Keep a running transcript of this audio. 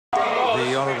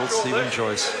The Honourable Stephen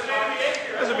Joyce.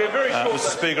 Mr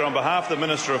Speaker, on behalf of the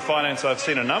Minister of Finance, I've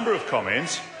seen a number of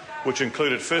comments which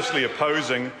included firstly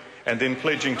opposing and then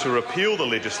pledging to repeal the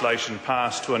legislation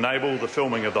passed to enable the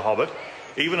filming of The Hobbit,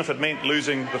 even if it meant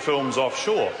losing the films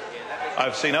offshore.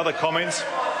 I've seen other comments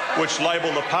which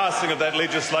label the passing of that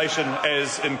legislation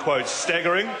as, in quotes,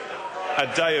 staggering,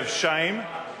 a day of shame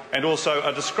and also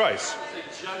a disgrace.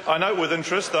 I note with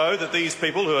interest, though, that these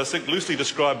people, who are loosely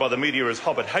described by the media as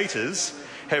Hobbit haters,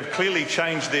 have clearly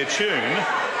changed their tune,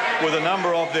 with a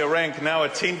number of their rank now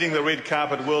attending the red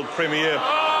carpet world premiere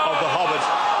of The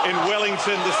Hobbit in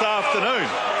Wellington this afternoon.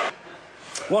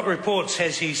 What reports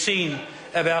has he seen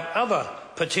about other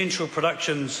potential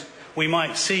productions we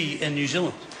might see in New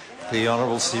Zealand? The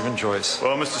Honourable Stephen Joyce.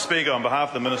 Well, Mr Speaker, on behalf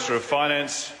of the Minister of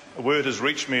Finance, a word has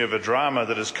reached me of a drama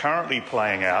that is currently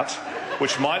playing out,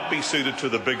 which might be suited to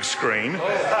the big screen,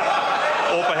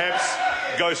 or perhaps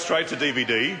go straight to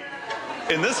DVD.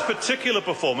 In this particular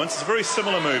performance, it's a very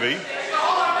similar movie.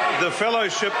 The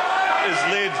fellowship is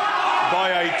led by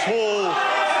a tall,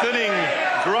 thinning,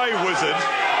 grey wizard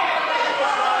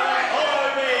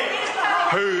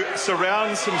who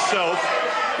surrounds himself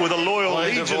with a loyal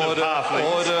legion of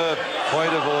halflings.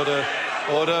 Point of order.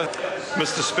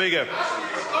 Mr Speaker,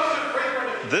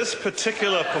 this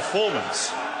particular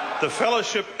performance, the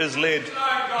fellowship is led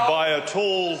by a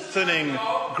tall, thinning,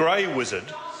 grey wizard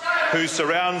who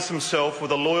surrounds himself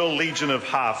with a loyal legion of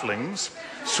halflings,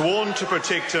 sworn to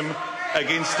protect him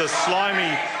against a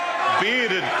slimy,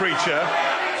 bearded creature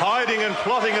hiding and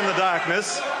plotting in the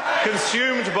darkness,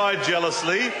 consumed by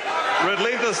jealousy,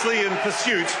 relentlessly in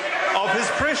pursuit of his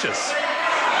precious.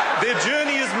 Their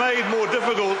journey is made more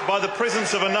difficult by the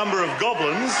presence of a number of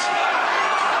goblins,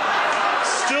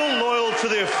 still loyal to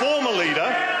their former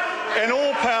leader, an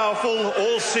all-powerful,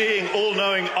 all-seeing,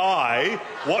 all-knowing eye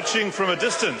watching from a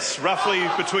distance, roughly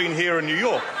between here and New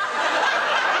York.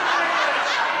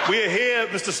 We are here,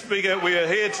 Mr Speaker,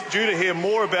 due to hear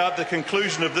more about the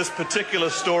conclusion of this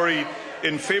particular story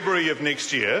in February of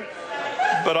next year,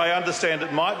 but I understand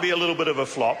it might be a little bit of a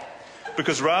flop,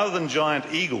 because rather than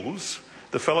giant eagles,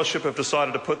 the fellowship have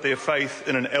decided to put their faith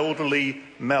in an elderly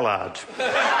mallard.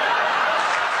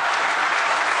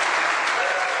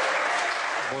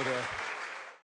 Order.